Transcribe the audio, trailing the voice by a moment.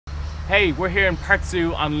Hey, we're here in Perth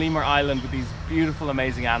Zoo on Lemur Island with these beautiful,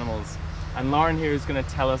 amazing animals. And Lauren here is going to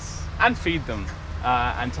tell us, and feed them,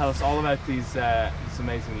 and tell us all about these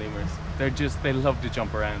amazing lemurs. They love to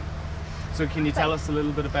jump around. So can you tell us a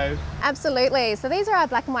little bit about? Absolutely. So these are our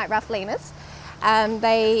black and white ruffed lemurs.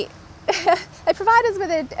 They they provide us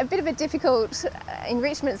with a bit of a difficult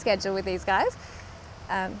enrichment schedule with these guys.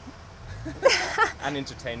 And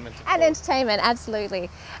entertainment. And entertainment, absolutely.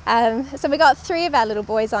 So we've got 3 of our little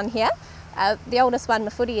boys on here. The oldest one,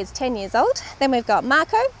 Mafooty, is 10 years old. Then we've got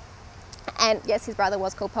Marco, and yes, his brother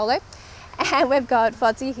was called Polo. And we've got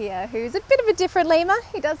Fozzie here, who's a bit of a different lemur.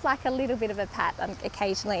 He does like a little bit of a pat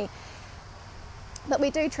occasionally. But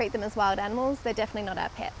we do treat them as wild animals. They're definitely not our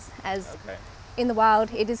pets, as in the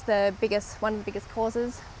wild it is one of the biggest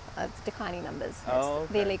causes of declining numbers.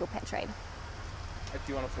 The illegal pet trade. If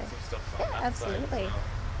you want to put some stuff on that absolutely.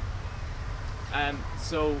 Side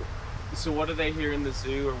as well. So what are they here in the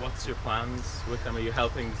zoo, or what's your plans with them? Are you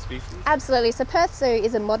helping the species? Absolutely. So Perth Zoo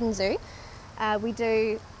is a modern zoo.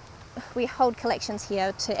 We hold collections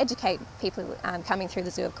here to educate people coming through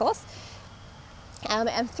the zoo, of course.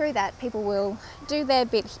 And through that, people will do their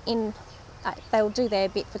bit they'll do their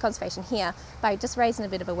bit for conservation here by just raising a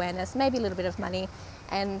bit of awareness, maybe a little bit of money,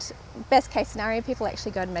 and best case scenario, people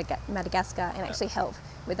actually go to Madagascar and actually help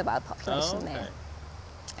with the wild population there.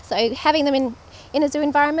 So having them in a zoo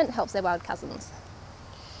environment helps their wild cousins.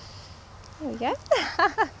 There we go.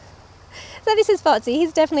 So this is Fozzie.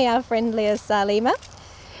 He's definitely our friendliest lemur.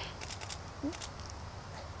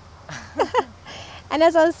 And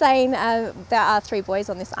as I was saying, there are 3 boys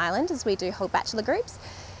on this island, as we do hold bachelor groups.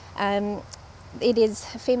 It is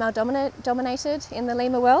female dominated in the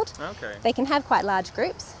lemur world. They can have quite large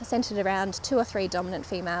groups, centred around 2 or 3 dominant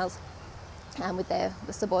females, with the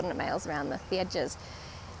subordinate males around the edges.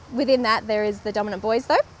 Within that, there is the dominant boys,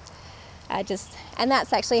 though. And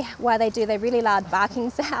that's actually why they do their really loud barking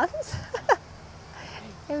sounds.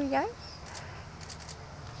 There we go.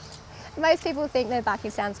 Most people think their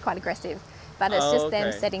barking sounds quite aggressive, but it's just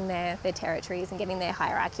them setting their territories and getting their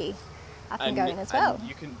hierarchy up and going as well. And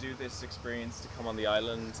you can do this experience to come on the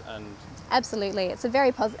island and... Absolutely. It's a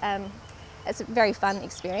very it's a very fun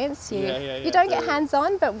experience. You don't get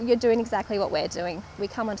hands-on, but you're doing exactly what we're doing. We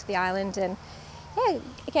come onto the island and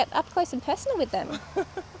get up close and personal with them.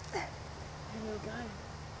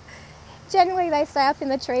 Generally they stay up in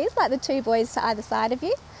the trees, like the 2 boys to either side of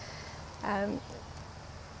you.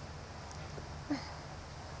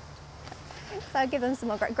 So I'll give them some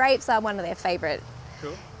more grapes. Are one of their favourite.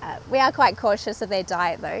 Cool. We are quite cautious of their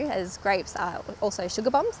diet though, as grapes are also sugar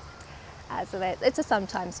bombs. So it's a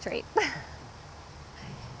sometimes treat.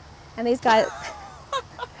 And these guys,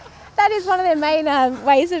 that is one of their main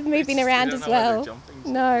ways of moving around as well.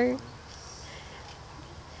 No.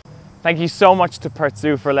 Thank you so much to Perth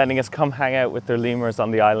Zoo for letting us come hang out with their lemurs on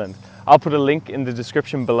the island. I'll put a link in the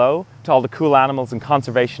description below to all the cool animals and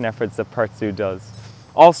conservation efforts that Perth Zoo does.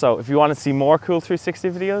 Also, if you want to see more cool 360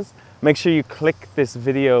 videos, make sure you click this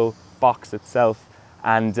video box itself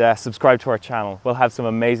and subscribe to our channel. We'll have some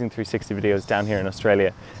amazing 360 videos down here in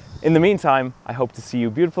Australia. In the meantime, I hope to see you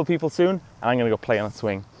beautiful people soon, and I'm going to go play on a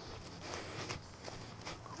swing.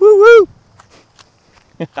 Woo woo!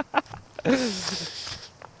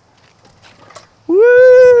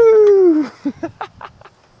 Woo!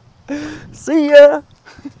 See ya!